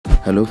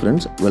Hello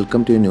friends,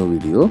 welcome to a new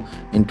video.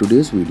 In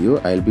today's video,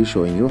 I'll be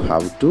showing you how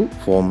to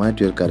format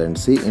your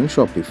currency in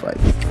Shopify.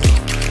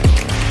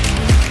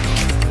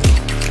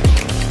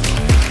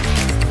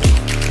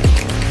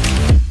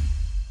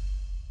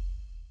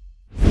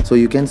 So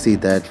you can see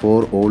that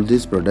for all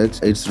these products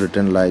it's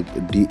written like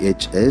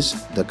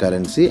DHS, the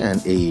currency,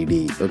 and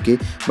AED. Okay,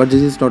 but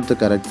this is not the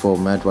correct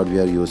format what we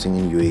are using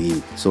in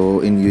UAE. So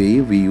in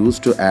UAE we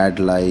used to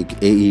add like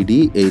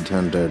AED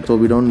 800, so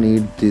we don't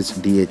need this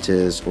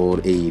DHS or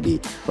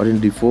AED, but in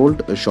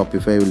default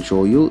Shopify will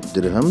show you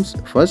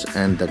dirhams first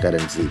and the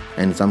currency,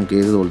 and in some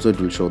cases also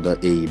it will show the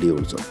AED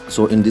also.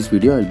 So in this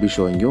video I'll be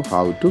showing you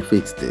how to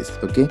fix this.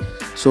 Okay,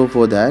 so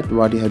for that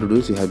what you have to do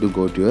is you have to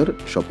go to your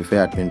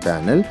Shopify admin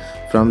panel.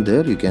 From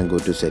there you can go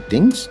to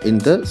settings. In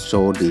the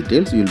store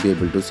details you will be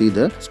able to see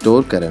the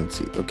store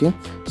currency. Okay,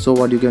 so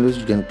what you can do is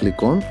you can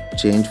click on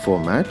change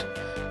format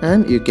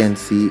and you can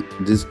see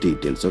these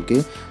details.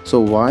 Okay, so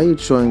why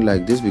it's showing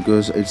like this?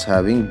 Because it's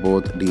having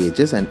both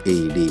DHS and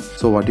AED.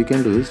 So what you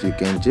can do is you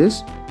can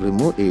just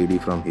remove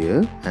AED from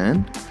here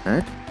and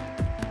add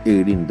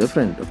AED in the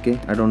front. Okay,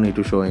 I don't need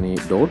to show any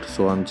dot,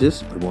 so I'm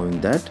just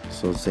removing that.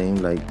 So same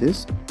like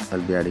this,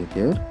 I'll be adding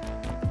here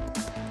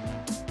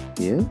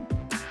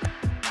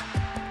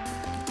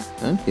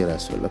and here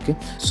as well. Okay,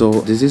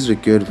 so this is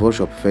required for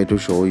Shopify to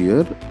show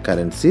your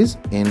currencies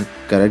in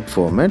correct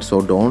format,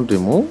 so don't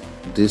remove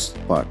this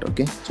part.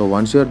 Okay, so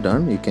once you are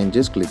done you can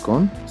just click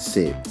on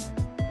save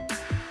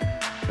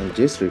and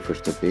just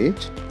refresh the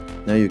page.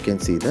 Now you can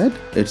see that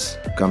it's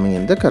coming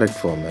in the correct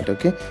format.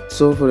 Okay,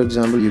 so for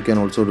example you can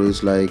also do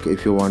is like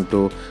if you want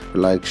to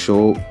like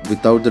show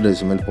without the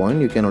decimal point,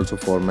 you can also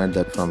format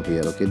that from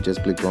here. Okay,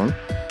 just click on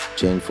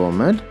change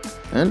format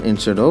and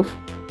instead of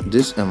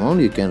this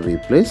amount you can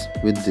replace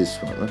with this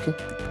one. Okay,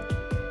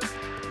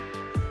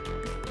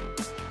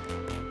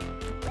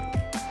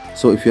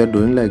 so if you are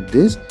doing like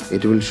this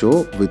it will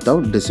show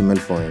without decimal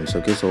points.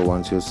 Okay, so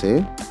once you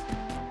save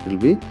it will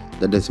be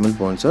the decimal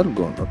points are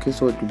gone. Okay,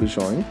 so it will be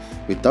showing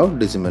without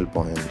decimal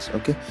points.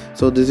 Okay,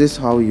 so this is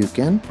how you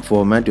can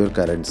format your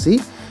currency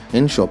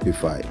in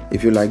Shopify.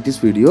 If you like this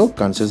video,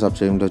 consider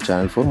subscribing to the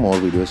channel for more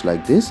videos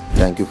like this.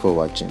 Thank you for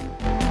watching.